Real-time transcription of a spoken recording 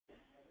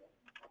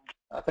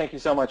Thank you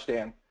so much,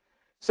 Dan.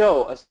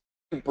 So, a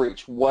security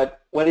breach, what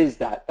is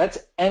that? That's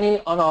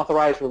any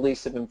unauthorized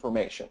release of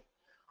information.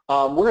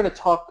 We're going to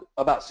talk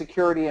about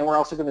security, and we're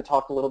also going to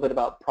talk a little bit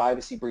about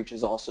privacy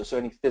breaches also, so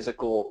any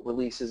physical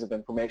releases of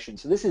information.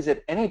 So this is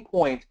at any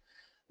point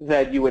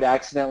that you would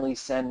accidentally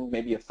send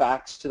maybe a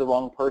fax to the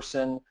wrong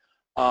person,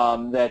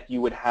 that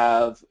you would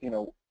have,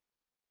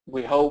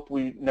 we hope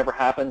never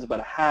happens, but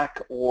a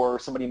hack or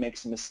somebody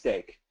makes a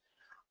mistake.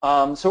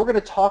 So we're going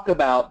to talk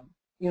about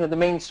the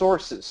main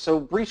sources. So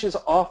breaches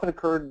often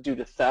occur due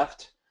to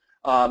theft.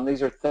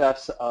 These are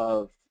thefts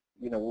of,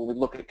 when we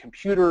look at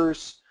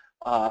computers,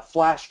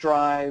 flash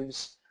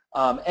drives,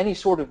 any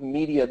sort of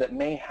media that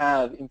may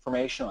have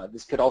information on it.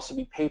 This could also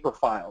be paper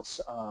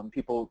files,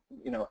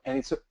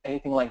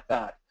 anything like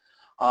that.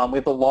 We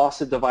have the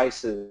loss of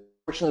devices.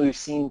 Fortunately, we've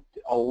seen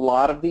a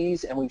lot of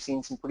these, and we've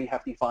seen some pretty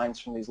hefty fines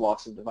from these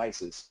loss of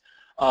devices.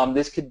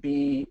 This could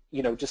be,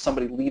 just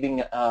somebody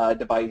leaving a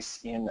device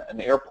in an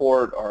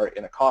airport or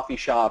in a coffee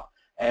shop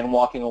and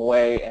walking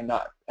away and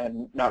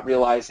not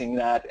realizing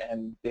that,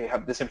 and they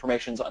have this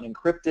information is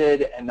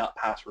unencrypted and not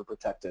password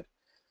protected.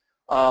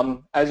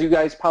 As you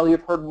guys probably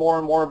have heard more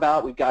and more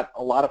about, we've got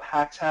a lot of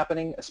hacks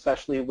happening,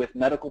 especially with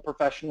medical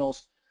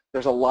professionals.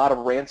 There's a lot of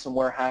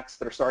ransomware hacks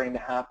that are starting to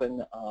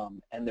happen,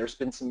 and there's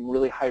been some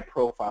really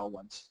high-profile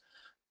ones.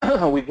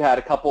 We've had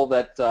a couple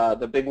that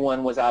the big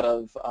one was out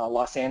of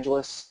Los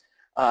Angeles.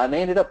 And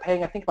they ended up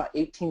paying, I think, about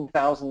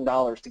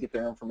 $18,000 to get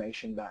their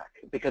information back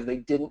because they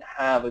didn't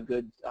have a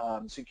good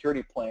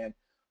security plan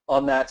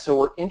on that.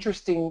 So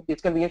it's going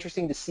to be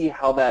interesting to see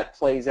how that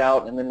plays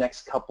out in the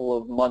next couple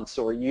of months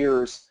or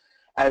years,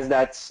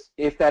 as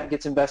if that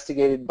gets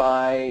investigated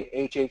by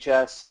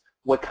HHS,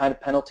 what kind of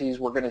penalties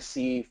we're going to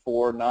see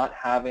for not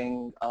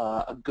having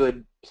a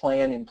good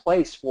plan in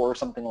place for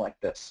something like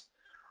this.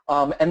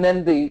 And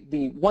then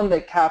the one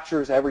that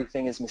captures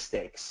everything is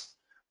mistakes.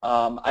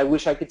 I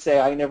wish I could say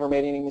I never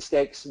made any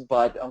mistakes,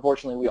 but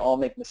unfortunately we all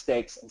make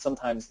mistakes, and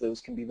sometimes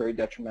those can be very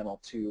detrimental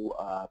to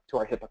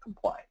our HIPAA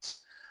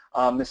compliance.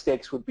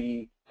 Mistakes would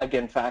be,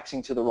 again,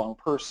 faxing to the wrong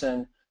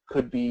person,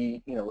 could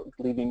be,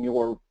 leaving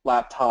your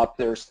laptop.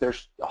 There's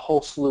a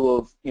whole slew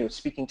of,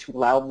 speaking too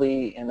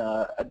loudly in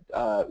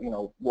while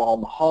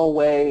in the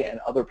hallway,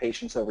 and other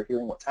patients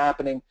overhearing what's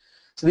happening.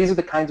 So these are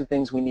the kinds of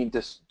things we need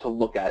to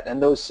look at,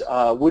 and those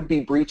would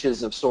be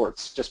breaches of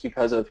sorts, just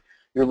because of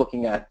you're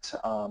looking at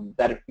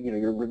that,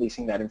 you're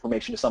releasing that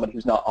information to somebody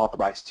who's not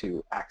authorized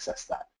to access that.